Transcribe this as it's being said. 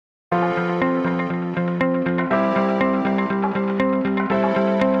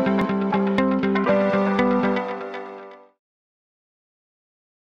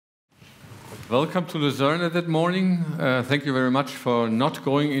Welcome to Lucerne that morning. Thank you very much for not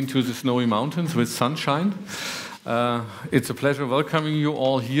going into the snowy mountains with sunshine. It's a pleasure welcoming you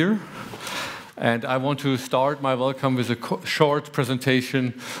all here. And I want to start my welcome with a short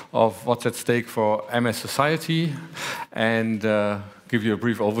presentation of what's at stake for MS Society and give you a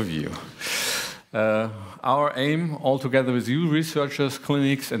brief overview. Our aim, all together with you researchers,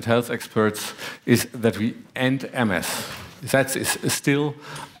 clinics and health experts, is that we end MS. That is still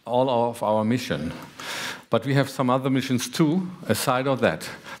all of our mission. But we have some other missions too, aside of that.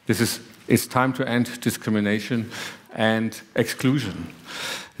 It's time to end discrimination and exclusion.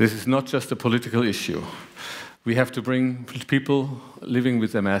 This is not just a political issue. We have to bring people living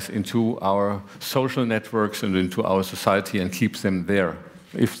with MS into our social networks and into our society and keep them there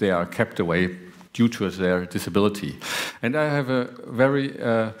if they are kept away due to their disability. And I have a very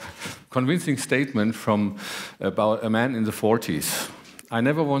convincing statement from about a man in the 40s. I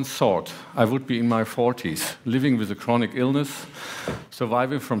never once thought I would be in my 40s, living with a chronic illness,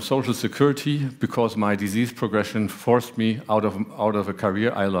 surviving from social security because my disease progression forced me out of a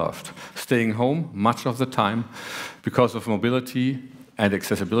career I loved, staying home much of the time because of mobility and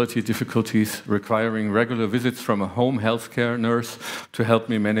accessibility difficulties, requiring regular visits from a home healthcare nurse to help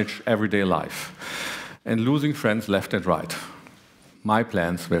me manage everyday life, and losing friends left and right. My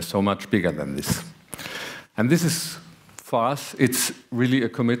plans were so much bigger than this. And this is, for us, it's really a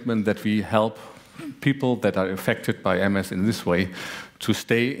commitment that we help people that are affected by MS in this way to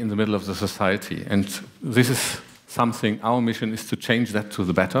stay in the middle of the society. And this is something, our mission is to change that to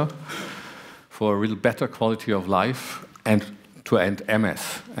the better, for a real better quality of life and to end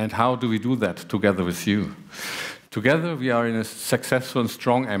MS. And how do we do that together with you? Together we are in a successful and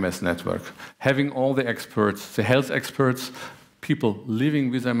strong MS network, having all the experts, the health experts, people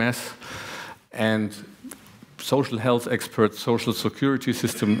living with MS, and social health experts, social security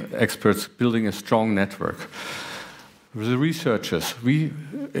system experts, building a strong network. The researchers,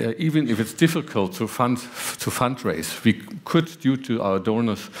 even if it's difficult to fundraise, we could, due to our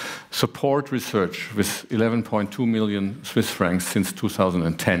donors, support research with 11.2 million Swiss francs since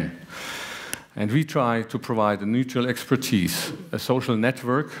 2010. And we try to provide a neutral expertise, a social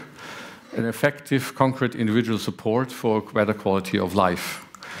network, an effective, concrete individual support for better quality of life.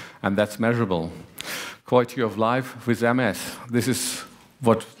 And that's measurable. Quality of life with MS. This is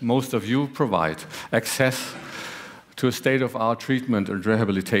what most of you provide. Access to a state-of-the-art treatment and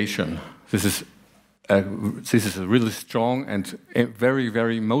rehabilitation. This is a really strong and a very,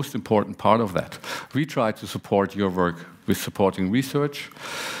 very most important part of that. We try to support your work with supporting research,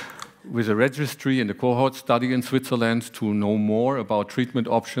 with a registry and a cohort study in Switzerland to know more about treatment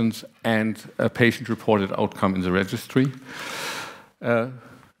options and a patient-reported outcome in the registry.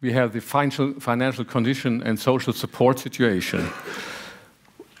 We have the financial condition and social support situation.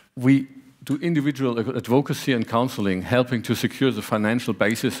 We do individual advocacy and counseling, helping to secure the financial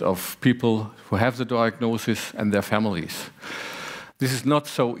basis of people who have the diagnosis and their families. This is not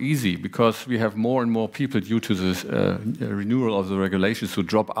so easy because we have more and more people due to this renewal of the regulations who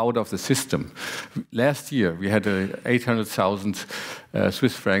drop out of the system. Last year we had 800,000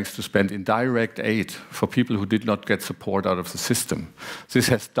 Swiss francs to spend in direct aid for people who did not get support out of the system. This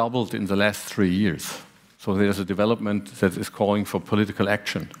has doubled in the last 3 years. So there's a development that is calling for political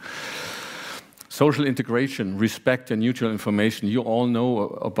action. Social integration, respect and mutual information. You all know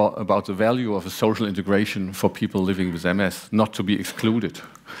about the value of a social integration for people living with MS, not to be excluded.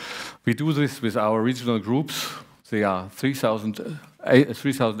 We do this with our regional groups. They are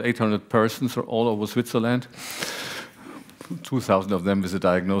 3,800 persons all over Switzerland, 2,000 of them with a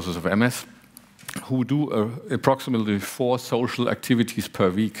diagnosis of MS, who do approximately 4 social activities per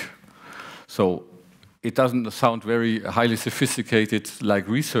week. So it doesn't sound very highly sophisticated like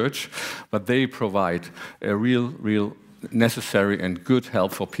research, but they provide a real necessary and good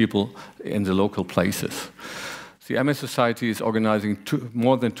help for people in the local places. The MS Society is organizing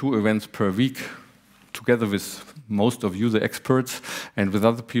more than 2 events per week, together with most of you, the experts, and with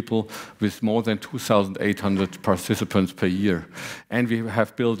other people, with more than 2,800 participants per year. And we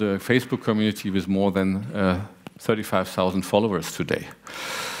have built a Facebook community with more than 35,000 followers today.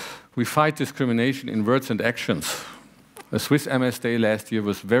 We fight discrimination in words and actions. The Swiss MS Day last year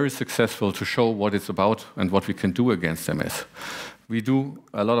was very successful to show what it's about and what we can do against MS. We do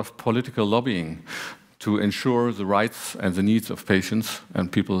a lot of political lobbying to ensure the rights and the needs of patients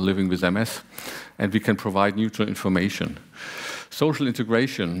and people living with MS, and we can provide neutral information. Social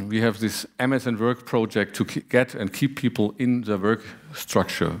integration, we have this MS and Work project to get and keep people in the work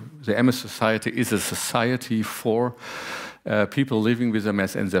structure. The MS Society is a society for people living with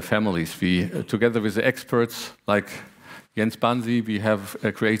MS and their families. We, together with the experts like Jens Bansi, we have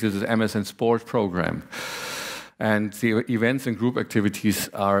created this MS in Sport program. And the events and group activities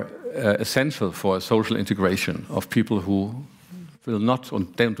are essential for social integration of people who will not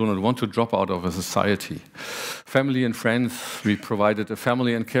and do not want to drop out of a society. Family and friends, we provided a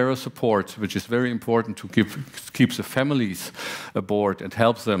family and carer support, which is very important to keep the families aboard and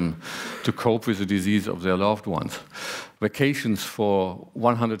help them to cope with the disease of their loved ones. Vacations for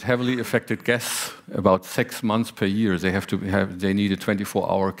 100 heavily affected guests, about 6 months per year. They need a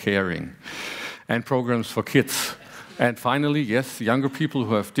 24-hour caring. And programs for kids. And finally, yes, younger people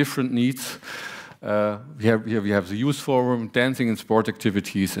who have different needs. We have the youth forum, dancing and sport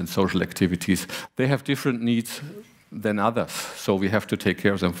activities and social activities. They have different needs than others, so we have to take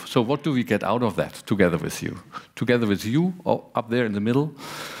care of them. So what do we get out of that together with you? Together with you, up there in the middle,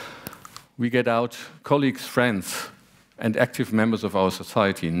 we get out colleagues, friends, and active members of our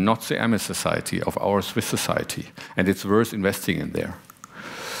society, not the MS society, of our Swiss society. And it's worth investing in there.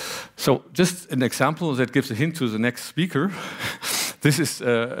 So just an example that gives a hint to the next speaker. This is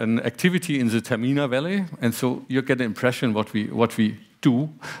an activity in the Termina Valley, and so you get an impression what we do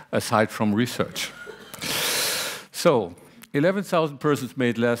aside from research. So 11,000 persons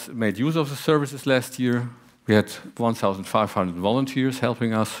made use of the services last year. We had 1,500 volunteers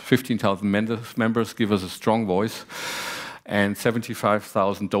helping us, 15,000 members give us a strong voice, and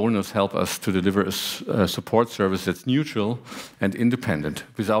 75,000 donors help us to deliver a support service that's neutral and independent.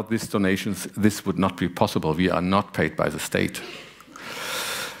 Without these donations, this would not be possible. We are not paid by the state.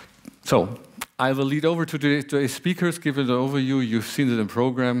 So, I will lead over to today's speakers, give an overview. You've seen it in the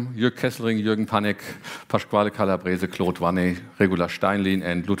program. Jörg Kesselring, Jürgen Panek, Pasquale Calabrese, Claude Wanne, Regula Steinlin,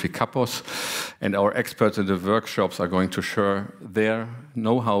 and Ludwig Kappos. And our experts in the workshops are going to share their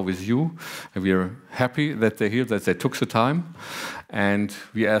know-how with you. And we are happy that they're here, that they took the time. And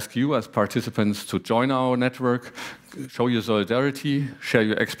we ask you as participants to join our network, show your solidarity, share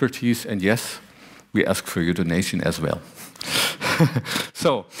your expertise, and yes, we ask for your donation as well.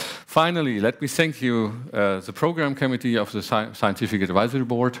 So, finally, let me thank you, the Program Committee of the Scientific Advisory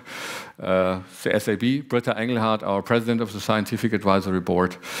Board, the SAB, Britta Engelhardt, our President of the Scientific Advisory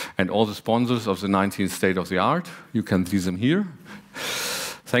Board, and all the sponsors of the 19th State of the Art. You can see them here.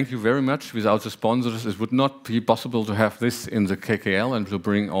 Thank you very much. Without the sponsors, it would not be possible to have this in the KKL and to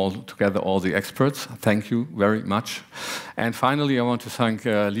bring together all the experts. Thank you very much. And finally, I want to thank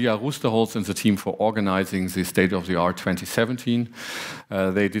Lia Rusterholz and the team for organizing the State of the Art 2017.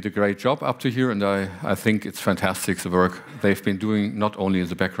 They did a great job up to here, and I think it's fantastic, the work they've been doing, not only in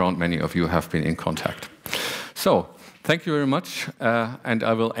the background, many of you have been in contact. So, thank you very much, and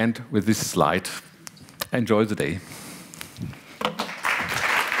I will end with this slide. Enjoy the day.